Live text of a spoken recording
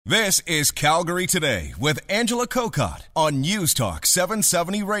This is Calgary Today with Angela Kokott on News Talk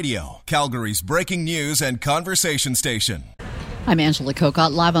 770 Radio, Calgary's breaking news and conversation station. I'm Angela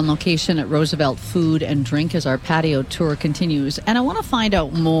Kokott, live on location at Roosevelt Food and Drink as our patio tour continues. And I want to find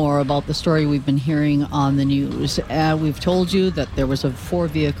out more about the story we've been hearing on the news. We've told you that there was a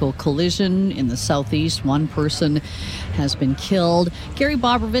 4-vehicle collision in the southeast. One person has been killed. Gary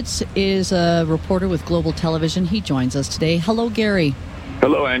Bobrovitz is a reporter with Global Television. He joins us today. Hello, Gary.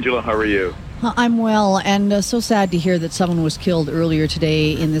 Hello, Angela. How are you? I'm well, and so sad to hear that someone was killed earlier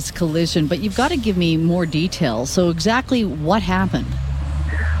today in this collision, but you've got to give me more details. So exactly what happened?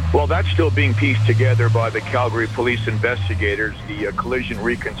 Well, that's still being pieced together by the Calgary police investigators, the collision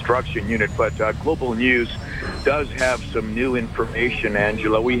reconstruction unit, but Global News does have some new information,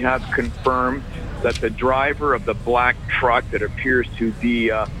 Angela. We have confirmed that the driver of the black truck that appears to be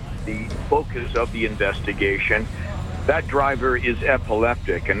the focus of the investigation, that driver is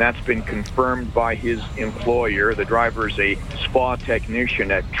epileptic, and that's been confirmed by his employer. The driver is a spa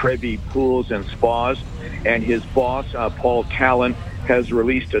technician at Trevi Pools and Spas, and his boss, Paul Talon, has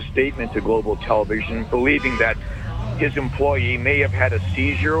released a statement to Global Television believing that his employee may have had a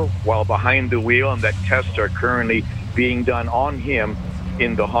seizure while behind the wheel and that tests are currently being done on him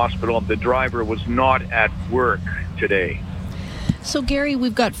in the hospital. The driver was not at work today. So, Gary,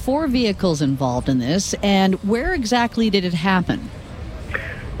 we've got 4 vehicles involved in this, and where exactly did it happen?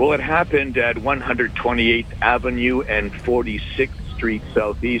 Well, it happened at 128th Avenue and 46th Street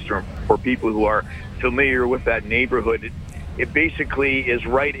Southeast. For people who are familiar with that neighborhood, it basically is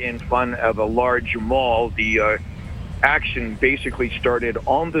right in front of a large mall. The action basically started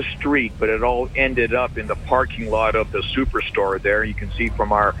on the street, but it all ended up in the parking lot of the superstore there. You can see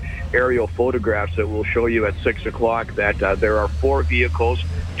from our aerial photographs that we'll show you at 6 o'clock that there are 4 vehicles,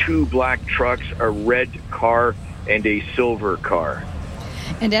 2 black trucks, a red car, and a silver car.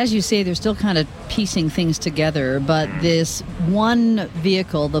 And as you say, they're still kind of piecing things together, but this one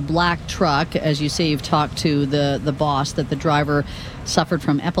vehicle, the black truck, as you say, you've talked to the boss, that the driver suffered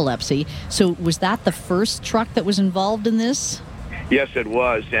from epilepsy. So was that the first truck that was involved in this? Yes, it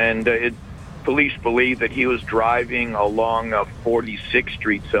was, and police believe that he was driving along 46th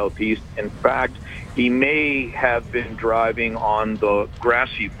Street Southeast. In fact, he may have been driving on the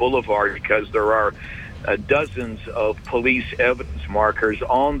grassy boulevard because there are dozens of police evidence markers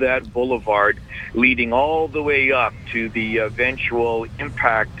on that boulevard leading all the way up to the eventual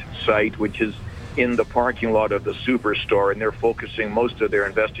impact site, which is in the parking lot of the superstore, and they're focusing most of their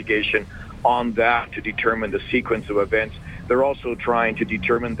investigation on that to determine the sequence of events. They're also trying to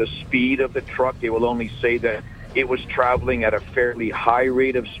determine the speed of the truck. They will only say that it was traveling at a fairly high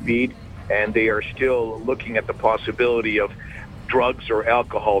rate of speed, and they are still looking at the possibility of drugs or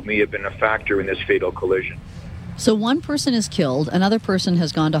alcohol may have been a factor in this fatal collision. So one person is killed, another person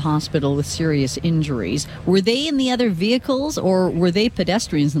has gone to hospital with serious injuries. Were they in the other vehicles, or were they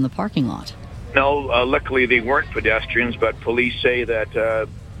pedestrians in the parking lot? No, luckily they weren't pedestrians, but police say that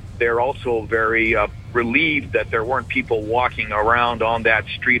they're also very relieved that there weren't people walking around on that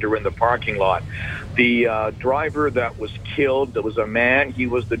street or in the parking lot. The driver that was killed, that was a man, he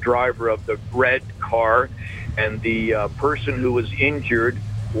was the driver of the red car, and the person who was injured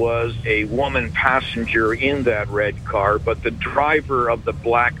was a woman passenger in that red car, but the driver of the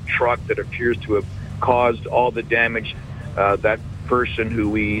black truck that appears to have caused all the damage, that person who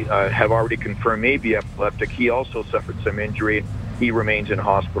we have already confirmed may be epileptic, he also suffered some injury. He remains in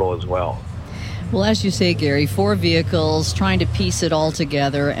hospital as well. Well, as you say, Gary, 4 vehicles, trying to piece it all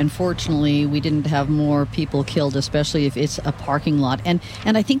together. And fortunately, we didn't have more people killed, especially if it's a parking lot. And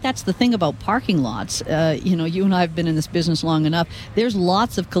I think that's the thing about parking lots. You and I have been in this business long enough. There's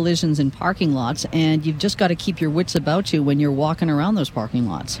lots of collisions in parking lots, and you've just got to keep your wits about you when you're walking around those parking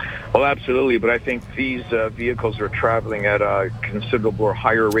lots. Well, absolutely. But I think these vehicles are traveling at a considerable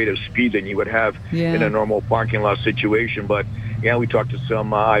higher rate of speed than you would have in a normal parking lot situation. But yeah, we talked to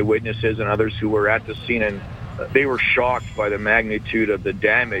some eyewitnesses and others who were at the scene, and they were shocked by the magnitude of the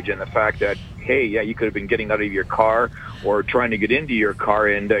damage and the fact that, hey, yeah, you could have been getting out of your car or trying to get into your car,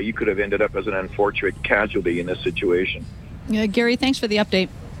 and you could have ended up as an unfortunate casualty in this situation. Gary, thanks for the update.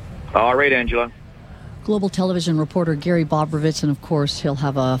 All right, Angela. Global Television reporter Gary Bobrovitz, and of course, he'll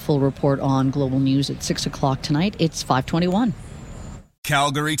have a full report on Global News at 6 o'clock tonight. It's 5:21.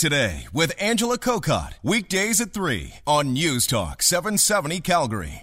 Calgary Today with Angela Kokott. Weekdays at 3 on News Talk 770 Calgary.